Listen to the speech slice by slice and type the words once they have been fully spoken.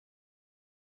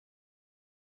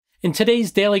In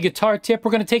today's daily guitar tip,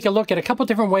 we're going to take a look at a couple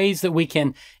different ways that we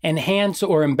can enhance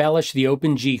or embellish the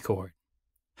open G chord.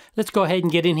 Let's go ahead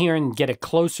and get in here and get a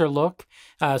closer look.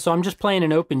 So I'm just playing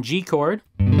an open G chord.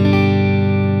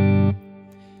 And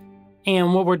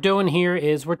what we're doing here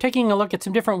is we're taking a look at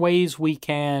some different ways we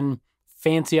can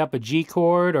fancy up a G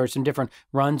chord or some different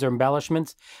runs or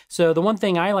embellishments. So the one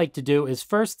thing I like to do is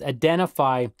first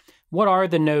identify what are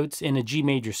the notes in a G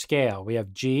major scale. We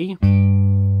have G,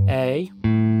 A,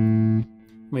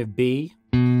 we have B,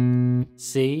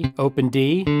 C, open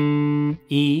D,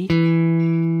 E.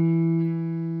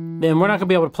 Then we're not going to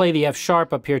be able to play the F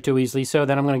sharp up here too easily, so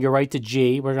then I'm going to go right to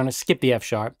G. We're going to skip the F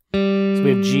sharp. So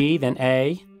we have G, then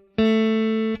A.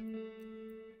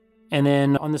 And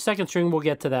then on the second string, we'll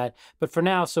get to that. But for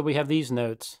now, so we have these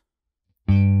notes.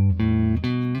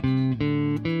 And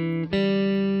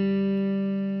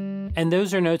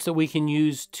those are notes that we can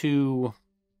use to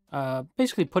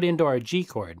basically put into our G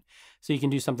chord. So you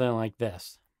can do something like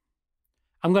this.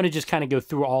 I'm going to just kind of go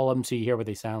through all of them so you hear what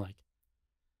they sound like.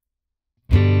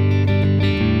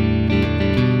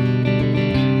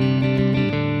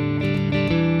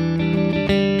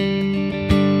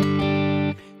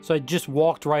 So I just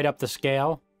walked right up the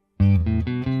scale.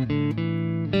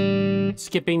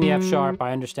 Skipping the F sharp,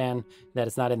 I understand that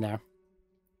it's not in there.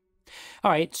 All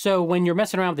right, so when you're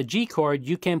messing around with the G chord,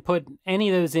 you can put any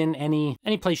of those in any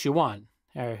place you want.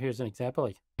 Here's an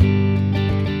example.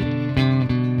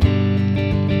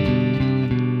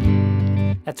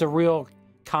 That's a real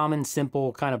common,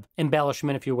 simple kind of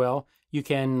embellishment, if you will. You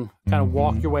can kind of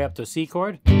walk your way up to a C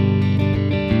chord.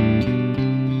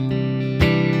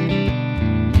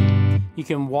 You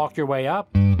can walk your way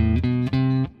up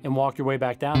and walk your way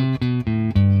back down.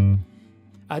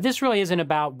 This really isn't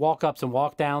about walk-ups and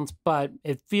walk-downs, but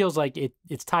it feels like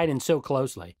it's tied in so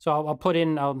closely. So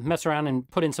I'll mess around and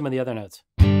put in some of the other notes.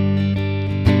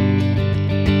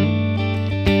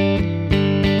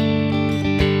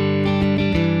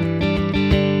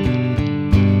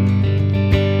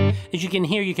 As you can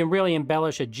hear, you can really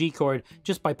embellish a G chord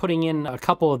just by putting in a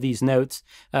couple of these notes.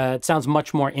 It sounds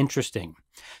much more interesting.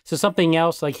 So something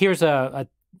else, like here's a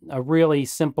really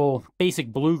simple,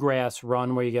 basic bluegrass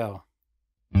run where you go.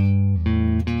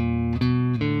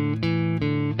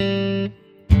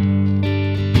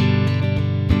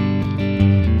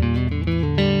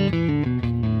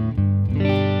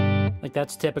 Like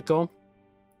that's typical.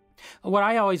 What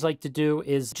I always like to do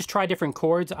is just try different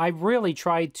chords. I really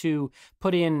try to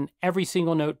put in every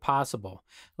single note possible.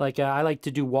 Like I like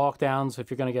to do walk downs if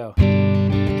you're going to go.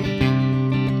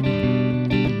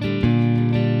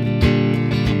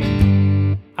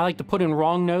 I like to put in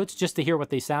wrong notes just to hear what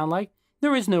they sound like.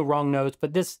 There is no wrong notes,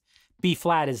 but this B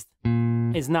flat is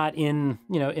not in,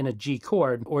 in a G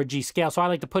chord or a G scale. So I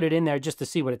like to put it in there just to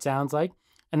see what it sounds like.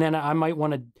 And then I might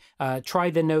want to try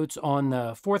the notes on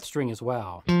the fourth string as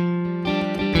well.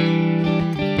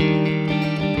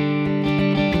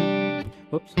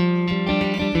 Whoops. And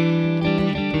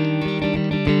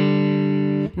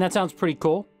that sounds pretty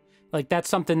cool. Like that's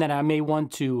something that I may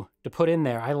want to put in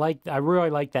there. I really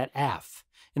like that F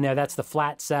in there. That's the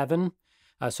flat 7.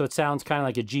 So it sounds kind of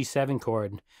like a G7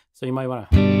 chord. So you might want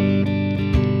to...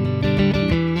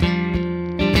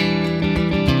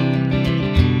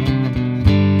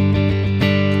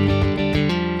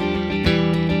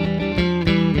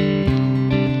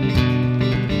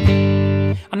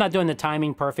 I'm not doing the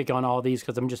timing perfect on all these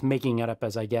because I'm just making it up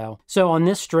as I go. So on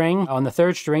this string, on the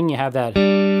third string, you have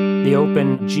the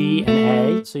open G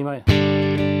and A. So you might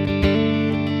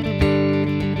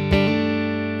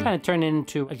kind of turn it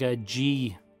into like a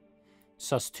G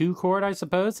sus2 chord, I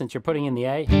suppose, since you're putting in the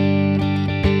A.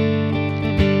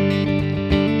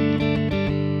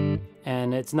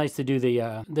 And it's nice to do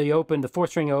the fourth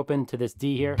string open to this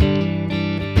D here.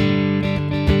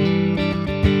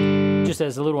 Just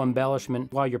as a little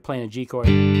embellishment while you're playing a G chord.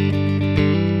 And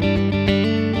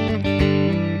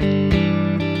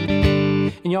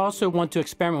you also want to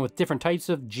experiment with different types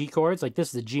of G chords. Like this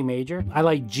is a G major. I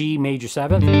like G major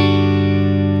 7th.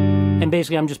 And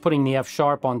basically I'm just putting the F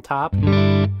sharp on top.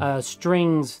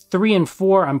 Strings 3 and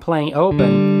 4 I'm playing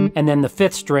open. And then the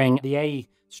 5th string, the A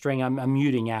string, I'm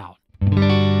muting out.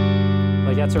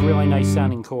 Like that's a really nice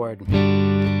sounding chord.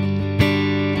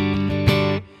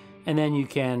 And then you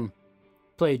can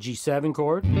play a G7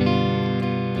 chord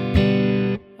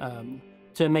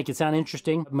to make it sound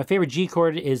interesting. My favorite G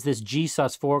chord is this G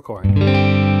sus4 chord.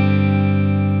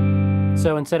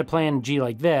 So instead of playing G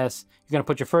like this, you're going to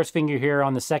put your first finger here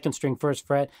on the second string, first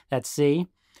fret, that's C.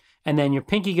 And then your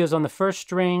pinky goes on the first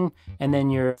string, and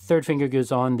then your third finger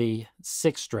goes on the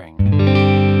 6th string.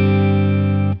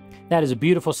 That is a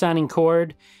beautiful sounding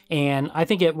chord, and I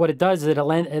think what it does is it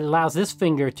allows this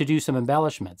finger to do some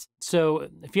embellishments. So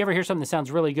if you ever hear something that sounds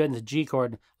really good in the G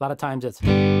chord, a lot of times it's...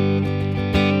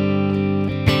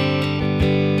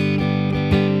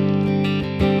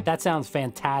 That sounds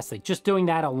fantastic. Just doing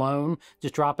that alone,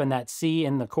 just dropping that C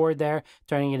in the chord there,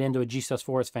 turning it into a G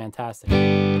sus4 is fantastic.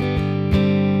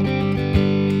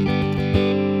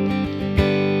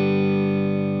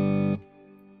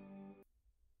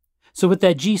 So with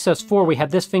that G sus4, we have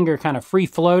this finger kind of free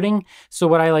floating. So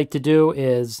what I like to do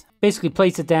is basically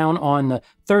place it down on the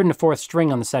 3rd and the 4th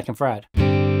string on the 2nd fret.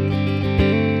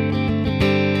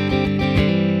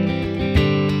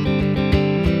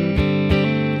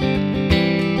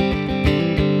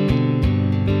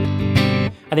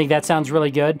 I think that sounds really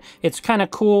good. It's kind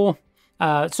of cool.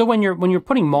 So when you're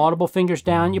putting multiple fingers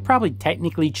down, you're probably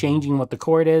technically changing what the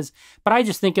chord is, but I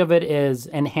just think of it as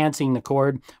enhancing the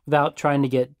chord without trying to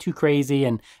get too crazy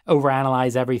and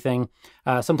overanalyze everything.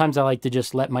 Sometimes I like to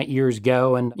just let my ears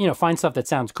go and, you know, find stuff that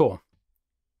sounds cool.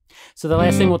 So the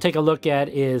last thing we'll take a look at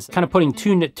is kind of putting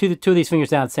two of these fingers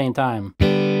down at the same time.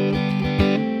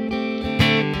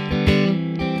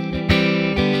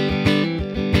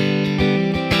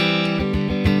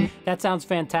 That sounds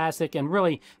fantastic, and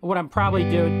really what I'm probably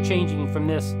doing, changing from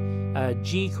this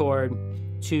G chord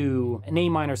to an A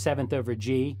minor 7th over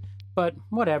G, but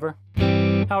whatever.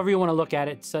 However you want to look at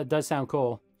it, it does sound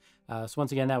cool. So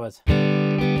once again, that was... Then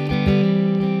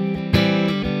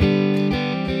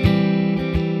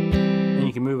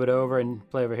you can move it over and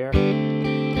play over here.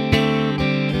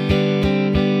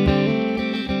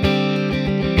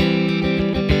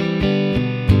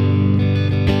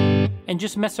 And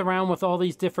just mess around with all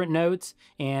these different notes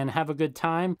and have a good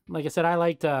time. Like I said, I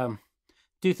like to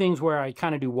do things where I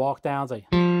kind of do walk downs, like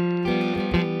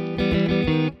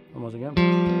almost again.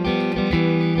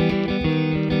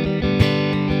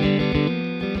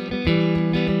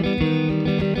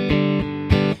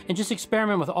 And just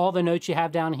experiment with all the notes you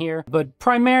have down here, but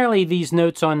primarily these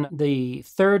notes on the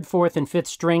 3rd, 4th, and 5th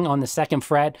string on the 2nd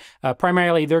fret,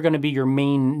 primarily they're going to be your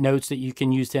main notes that you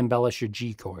can use to embellish your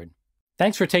G chord.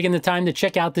 Thanks for taking the time to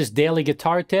check out this daily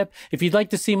guitar tip. If you'd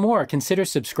like to see more, consider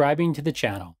subscribing to the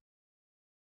channel.